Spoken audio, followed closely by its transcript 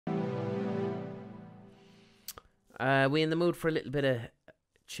We in the mood for a little bit of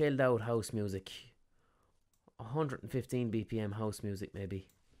chilled out house music. 115 BPM house music maybe.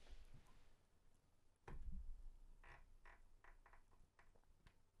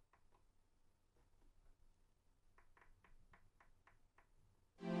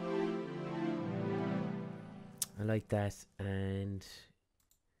 I like that, and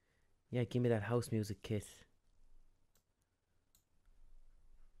yeah, give me that house music kit.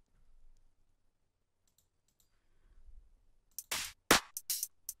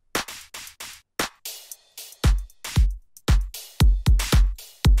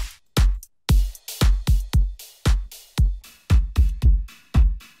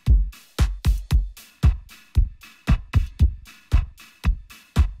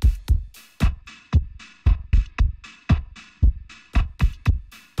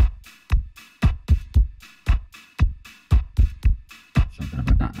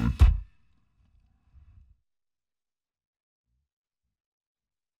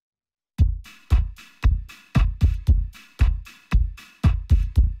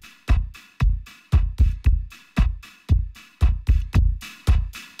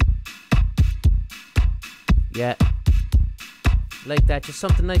 Yeah, like that, just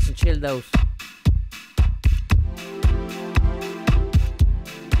something nice and chilled out.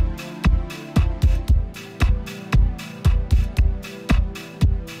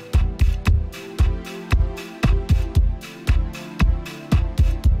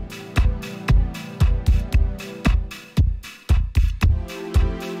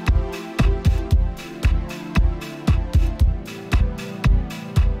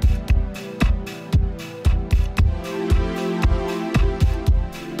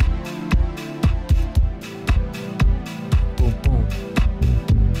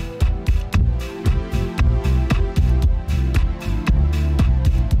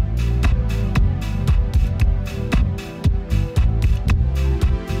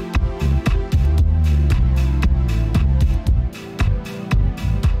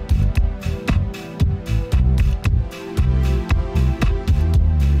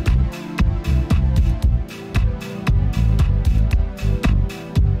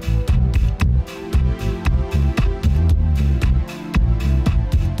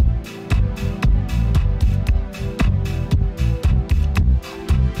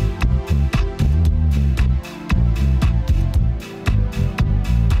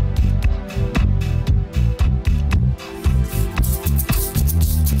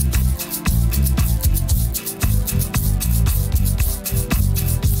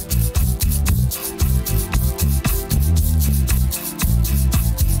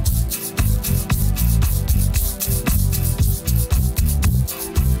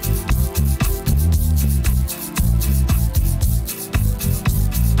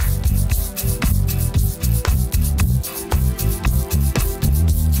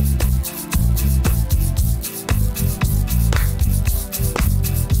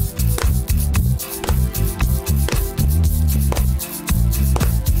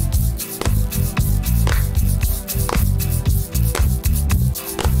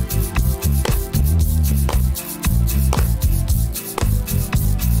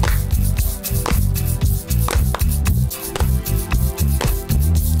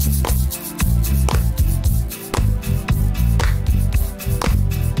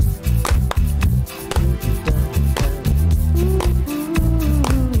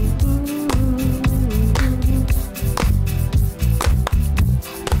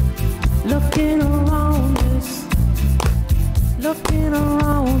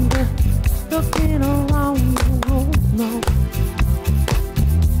 looking around the world now,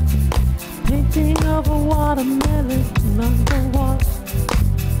 painting of a watermelon on the wall,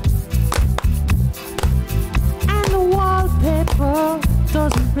 and the wallpaper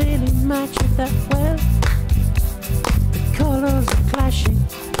doesn't really match it that well. The colors are clashing,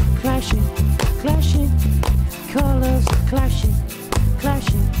 clashing, clashing. The colors are clashing,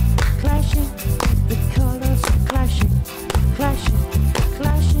 clashing, clashing. The colors are clashing, clashing,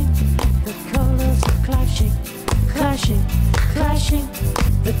 clashing. The colors are clashing, clashing, clashing.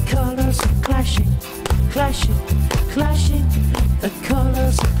 The colors are clashing, clashing, clashing. The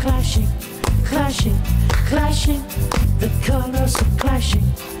colors are clashing, clashing, clashing. The colors are clashing,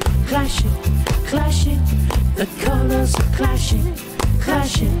 clashing, clashing. The colors are clashing,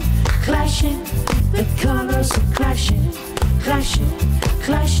 clashing, clashing. The colors are clashing, clashing,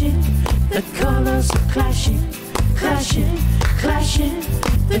 clashing. The colors are clashing, clashing, clashing.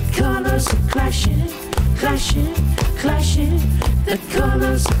 The colors are clashing, clashing, clashing. The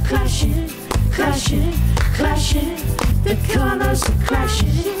colors are clashing, clashing, clashing. The colors are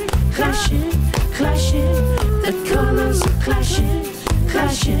clashing, clashing, clashing. The The colors are clashing,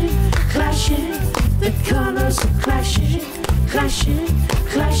 clashing, clashing. The colors are clashing, clashing,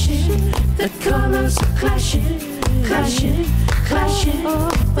 clashing. The colors are clashing, clashing, clashing.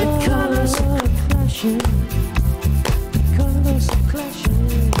 The colors are clashing. The colors are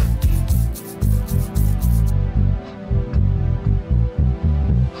clashing.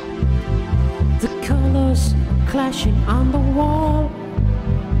 The colors clashing on the wall.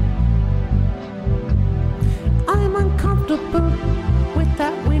 I'm uncomfortable with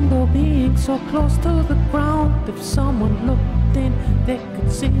that window being so close to the ground. If someone looked in, they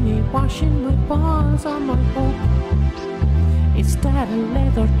could see me washing my balls on my boat. Is that a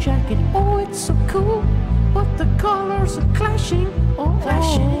leather jacket? Oh, it's so cool. But the colors are clashing. Oh,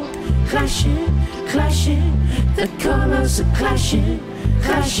 clashing, clashing, clashing. The colors are clashing,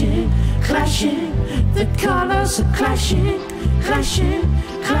 clashing, clashing. The colors are clashing, clashing,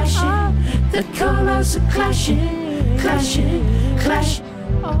 clashing. The colors are clashing, clashing, clashing.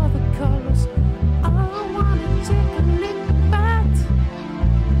 All the colors. I wanna take a look back.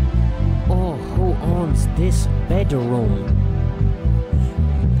 Oh, who owns this bedroom?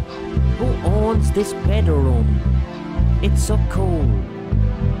 Who owns this bedroom? It's so cool.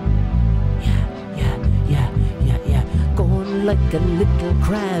 Yeah. Going like a little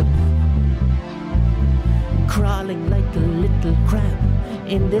crab. Crawling like a little crab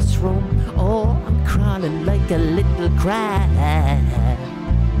in this room. Oh, I'm crawling like a little crab.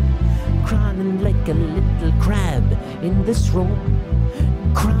 Crawling like a little crab in this room.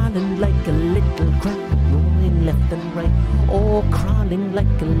 Crawling like a little crab, going left and right. Oh, crawling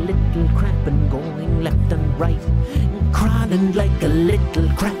like a little crab and going left and right. Crawling like a little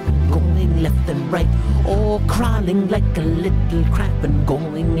crab and going left and right. Oh, crawling like a little crab and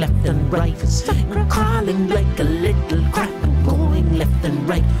going left and right. Crawling like a little crab and going left and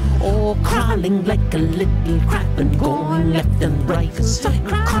right. Oh, crawling like a little crab and going left and right.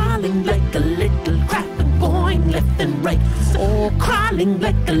 Crawling like a little crab and going left and right. Oh, crawling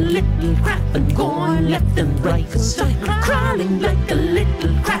like a little crab and going left and right. Crawling like a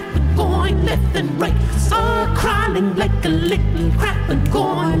little crab and going left and right. Oh, crawling like a little crab and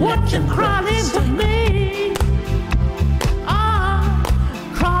going left and right. Crawling for me. Ah,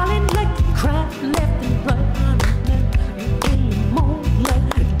 crawling like a crab, left and right. In the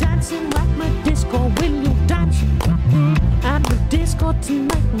moonlight, dancing like my disco. Will you dance at the disco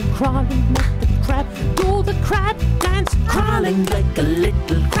tonight? I'm crawling like the crab. Do the crab dance. Crawling like a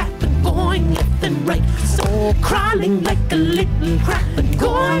little crab and going left and right. So crawling like a little crab and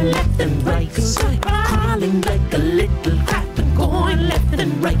going left and right. Crawling like a little crab and going left and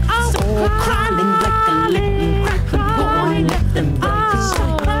right. So crawling like a little crab and going left and right.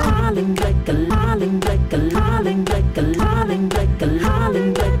 Crawling like a crawling like a crawling like a crawling like a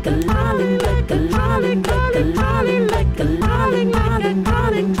crawling like a crawling like a crawling like a crawling like a crawling like a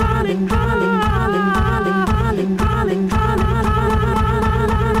crawling crawling crawling crawling crawling crawling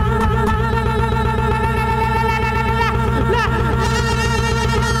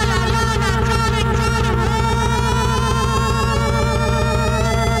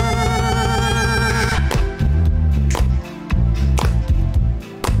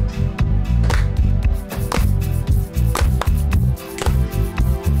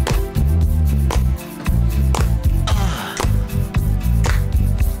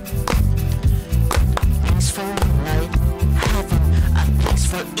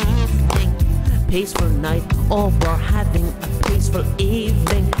Peaceful night, oh, we're having a peaceful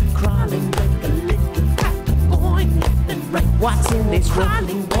evening. Crawling like a little crab, going left and right. What's in this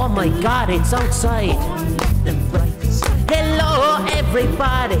room? Oh my God, it's outside. going left and right. Hello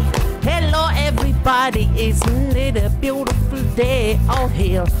everybody, hello everybody. Isn't it a beautiful day out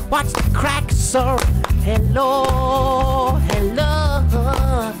here? What's the crack, sir? Hello, hello.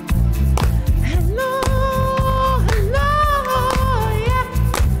 Hello, hello, yeah.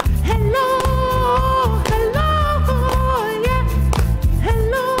 Hello.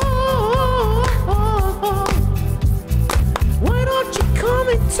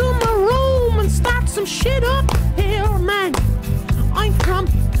 To my room and start some shit up here, man. I'm from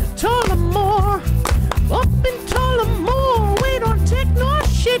Tullamore, up in Tullamore. We don't take no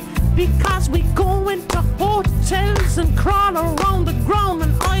shit because we go into hotels and crawl around the ground.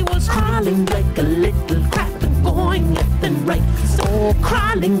 And I was crawling like a little crab and going left and right. So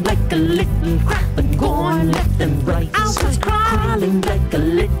crawling like a little crab and going left and right. I was crawling like a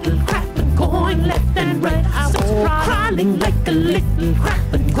little crab and going left and right. I was crawling like a little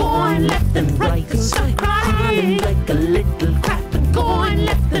crab and going left and right. Crawling like a little crab and going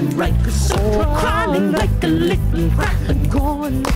left and right. So crawling like a little crab and